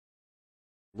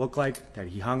Looked like that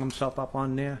he hung himself up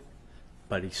on there,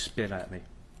 but he spit at me.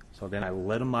 So then I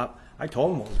lit him up. I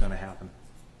told him what was going to happen.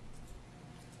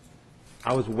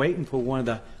 I was waiting for one of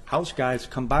the house guys to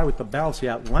come by with the barrel. See,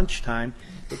 at lunchtime,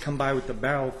 they come by with the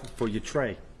barrel for your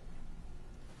tray.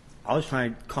 I was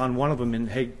trying to con one of them and,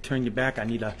 hey, turn your back, I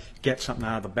need to get something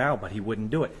out of the barrel, but he wouldn't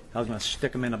do it. I was going to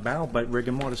stick him in a barrel, but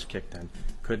rigor mortis kicked in.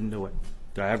 Couldn't do it.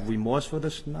 Do I have remorse for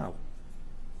this? No.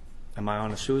 Am I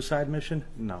on a suicide mission?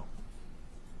 No.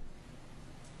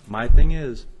 My thing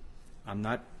is, I'm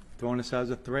not throwing this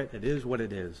as a threat. It is what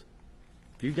it is.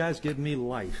 If you guys give me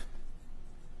life,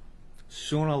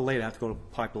 sooner or later I have to go to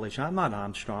population. I'm not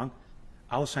Armstrong.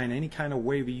 I'll sign any kind of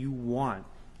waiver you want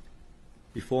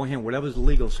beforehand, whatever's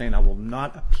legal, saying I will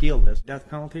not appeal this death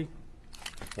penalty.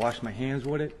 Wash my hands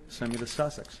with it, send me to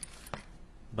Sussex.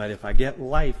 But if I get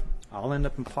life, I'll end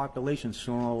up in population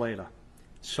sooner or later.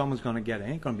 Someone's going to get it. It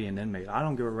ain't going to be an inmate. I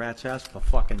don't give a rat's ass if a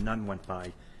fucking nun went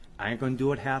by. I ain't going to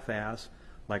do it half-ass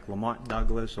like Lamont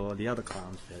Douglas or the other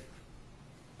clowns did.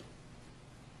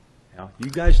 You know, you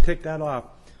guys take that off.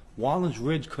 Wallen's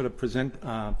Ridge could have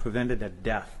prevented a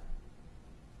death.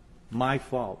 My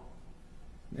fault.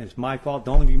 It's my fault.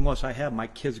 The only remorse I have, my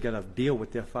kids got to deal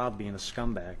with their father being a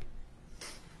scumbag.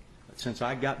 But since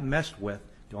I got messed with,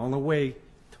 the only way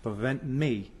to prevent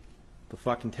me from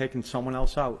fucking taking someone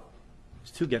else out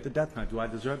is to get the death penalty. Do I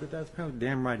deserve the death penalty?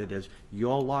 Damn right it is.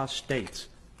 Your law states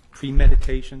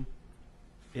premeditation,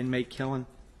 inmate killing.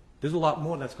 There's a lot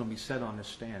more that's going to be said on this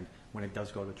stand when it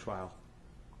does go to trial.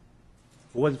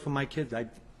 If it wasn't for my kids, I'd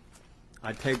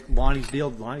take Lonnie's deal.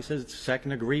 Lonnie says it's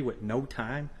second degree with no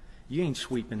time. You ain't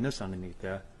sweeping this underneath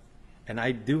there. And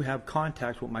I do have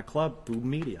contacts with my club through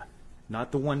media,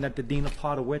 not the one that the Dina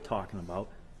Potter we're talking about.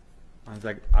 I was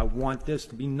like, I want this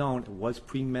to be known. It was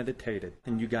premeditated.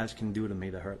 And you guys can do to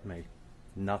me to hurt me.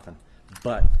 Nothing.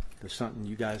 But there's something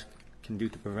you guys can do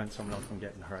to prevent someone else from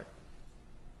getting hurt.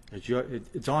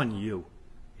 It's on you.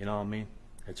 You know what I mean?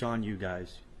 It's on you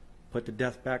guys. Put the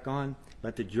death back on,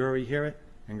 let the jury hear it,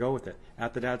 and go with it.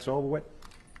 After that's over with,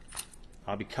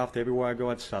 I'll be cuffed everywhere I go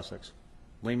at Sussex.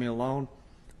 Leave me alone.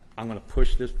 I'm going to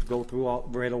push this to go through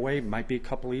right away. It might be a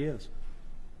couple of years.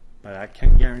 But I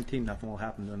can guarantee nothing will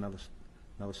happen to another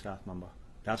staff member.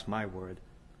 That's my word.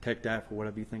 Take that for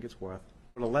whatever you think it's worth.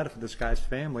 Put a letter for this guy's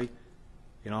family,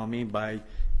 you know what I mean,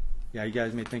 yeah, you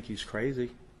guys may think he's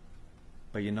crazy,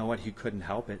 but you know what? He couldn't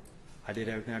help it. I did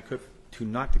everything I could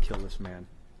not to kill this man.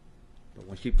 But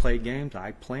when she played games,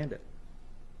 I planned it.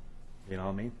 You know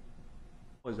what I mean?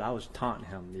 I was taunting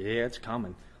him. Yeah, it's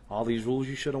coming. All these rules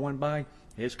you should have went by,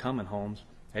 it's coming, Holmes.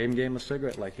 I even gave him a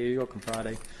cigarette, like, here you go,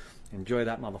 compadre. Enjoy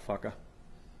that motherfucker.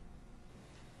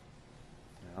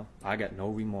 You know, I got no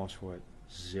remorse for it.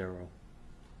 Zero.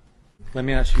 Let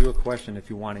me ask you a question if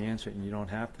you want to answer it, and you don't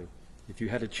have to. If you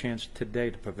had a chance today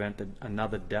to prevent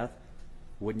another death,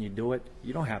 wouldn't you do it?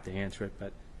 You don't have to answer it,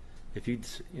 but if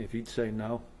you'd say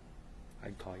no,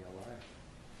 I'd call you a liar.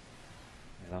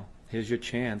 You know, here's your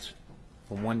chance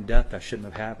for one death that shouldn't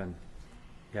have happened.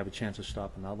 You have a chance to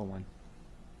stop another one.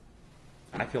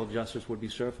 I feel justice would be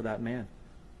served for that man,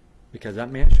 because that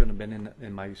man shouldn't have been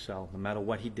in my cell, no matter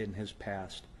what he did in his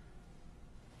past.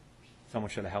 Someone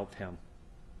should have helped him.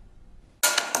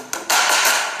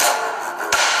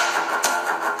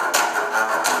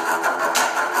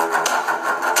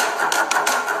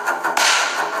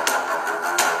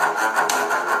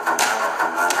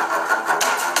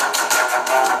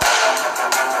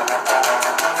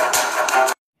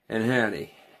 And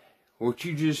howdy, what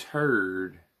you just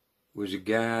heard was a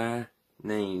guy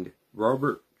named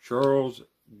Robert Charles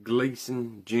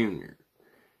Gleason Jr.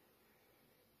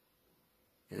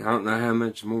 And I don't know how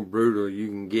much more brutal you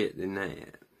can get than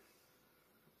that.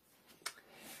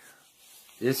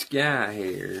 This guy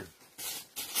here,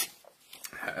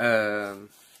 as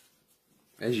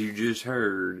you just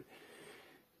heard,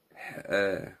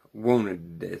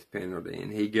 wanted the death penalty,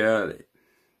 and he got it.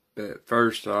 But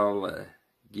first I'll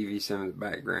give you some of the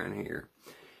background here.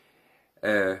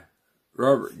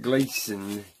 Robert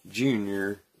Gleason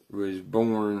Jr. was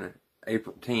born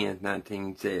April 10th,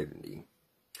 1970.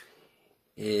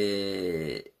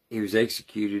 He was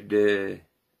executed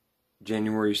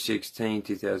January 16,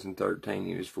 2013.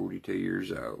 He was 42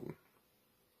 years old.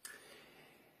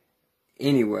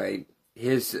 Anyway,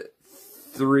 his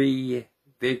 3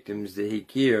 victims that he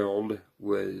killed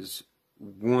was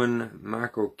one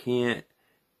Michael Kent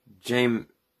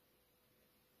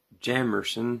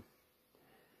Jamerson,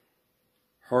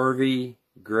 Harvey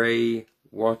Gray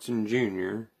Watson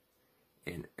Jr.,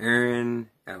 and Aaron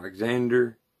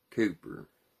Alexander Cooper.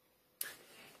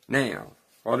 Now,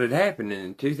 What had happened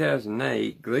in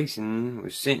 2008, Gleason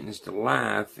was sentenced to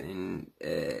life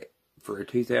for a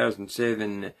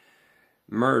 2007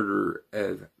 murder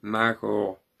of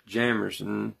Michael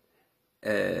Jamerson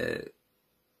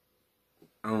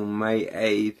on May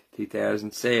 8th,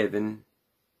 2007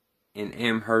 in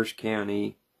Amherst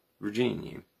County,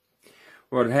 Virginia.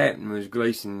 What happened was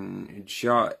Gleason had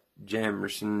shot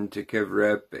Jamerson to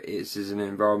cover up an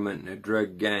involvement in a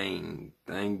drug gang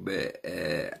thing, but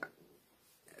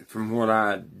from what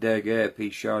I dug up, he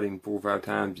shot him 4 or 5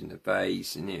 times in the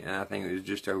face, and I think it was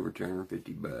just over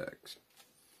 $250.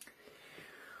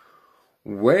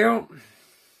 Well,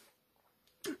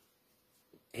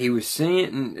 he was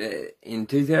sent in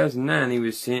 2009. He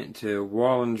was sent to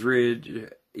Wallens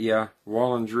Ridge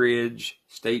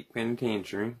State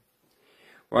Penitentiary.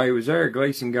 While he was there,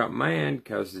 Gleason got mad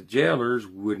because the jailers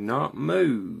would not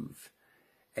move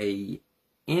a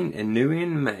new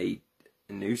inmate,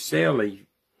 a new cellie,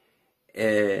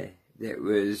 that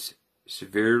was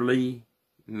severely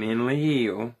mentally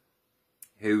ill,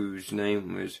 whose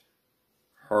name was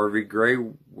Harvey Gray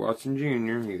Watson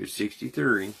Jr. He was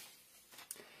 63.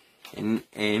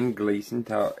 And Gleason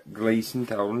told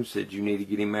him, said, "You need to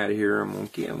get him out of here or I'm going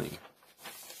to kill him."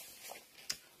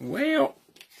 Well,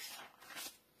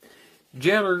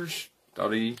 jailers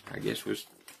thought he, I guess, was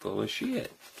full of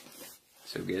shit.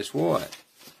 So guess what?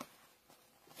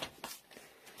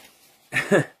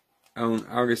 On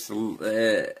August,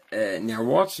 now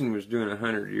Watson was doing a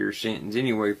 100-year sentence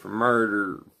anyway for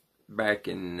murder back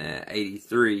in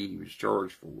 83. He was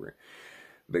charged for it.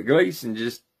 But Gleason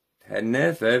just had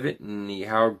enough of it, and he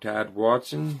hogtied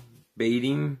Watson, beat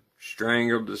him,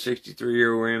 strangled the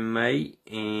 63-year-old inmate,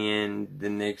 and the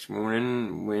next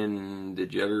morning, when the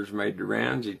jailers made the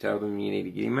rounds, he told them, "You need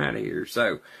to get him out of here."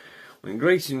 So, when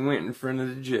Gleason went in front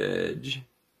of the judge,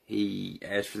 he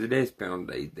asked for the death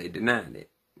penalty. They denied it.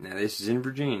 Now, this is in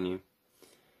Virginia.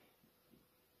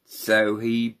 So,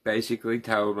 he basically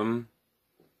told them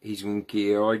he's going to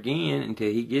kill again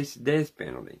until he gets the death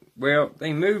penalty. Well,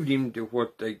 they moved him to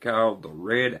what they called the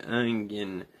Red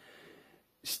Onion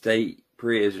State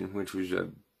Prison, which was a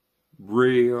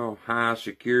real high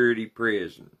security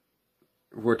prison.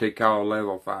 What they call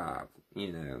level 5,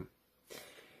 you know.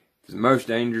 The most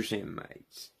dangerous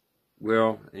inmates.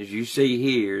 Well, as you see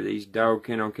here, these dog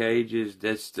kennel cages,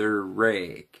 that's their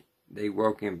wreck. They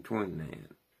walk in between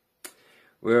them.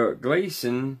 Well,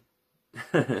 Gleason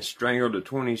strangled a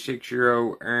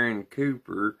 26-year-old Aaron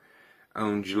Cooper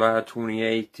on July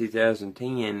 28,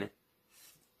 2010,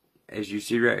 as you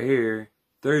see right here,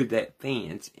 through that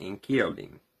fence and killed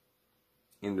him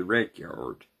in the rec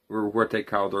yard, or what they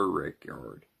call their rec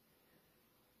yard.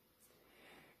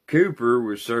 Cooper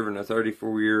was serving a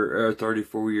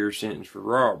 34-year sentence for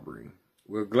robbery.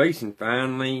 Well, Gleason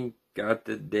finally got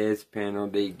the death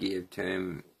penalty given to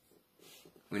him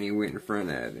when he went in front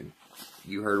of him.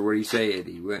 You heard what he said.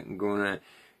 He wasn't going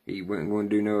to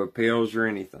do no appeals or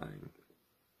anything.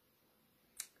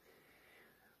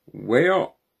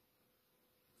 Well,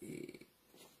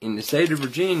 in the state of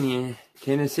Virginia,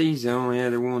 Tennessee's the only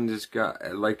other one that's got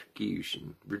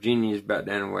electrocution. Virginia's about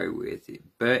done away with it.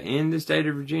 But in the state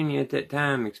of Virginia at that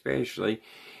time especially,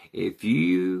 if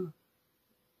you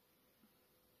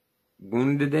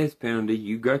wanted the death penalty,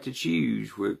 you got to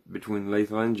choose between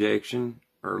lethal injection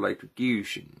or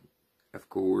electrocution. Of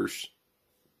course,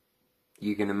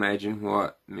 you can imagine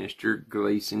what Mr.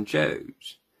 Gleason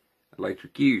chose.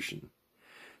 Electrocution.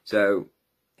 So,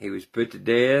 he was put to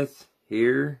death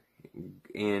here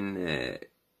in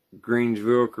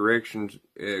Greensville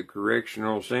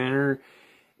Correctional Center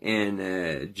in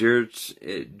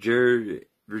Jared,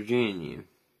 Virginia,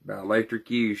 by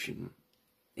electrocution.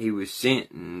 He was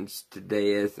sentenced to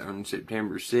death on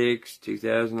September 6,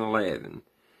 2011.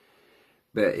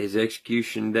 But his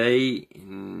execution date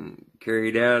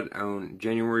carried out on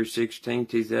January 16,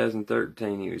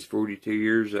 2013. He was 42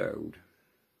 years old.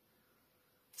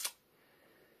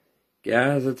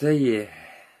 Guys, I tell you,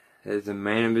 that's a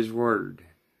man of his word.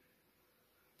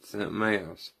 Something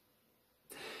else.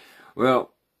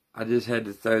 Well, I just had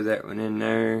to throw that one in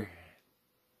there.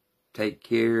 Take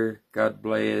care, God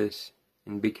bless,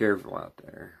 and be careful out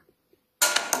there.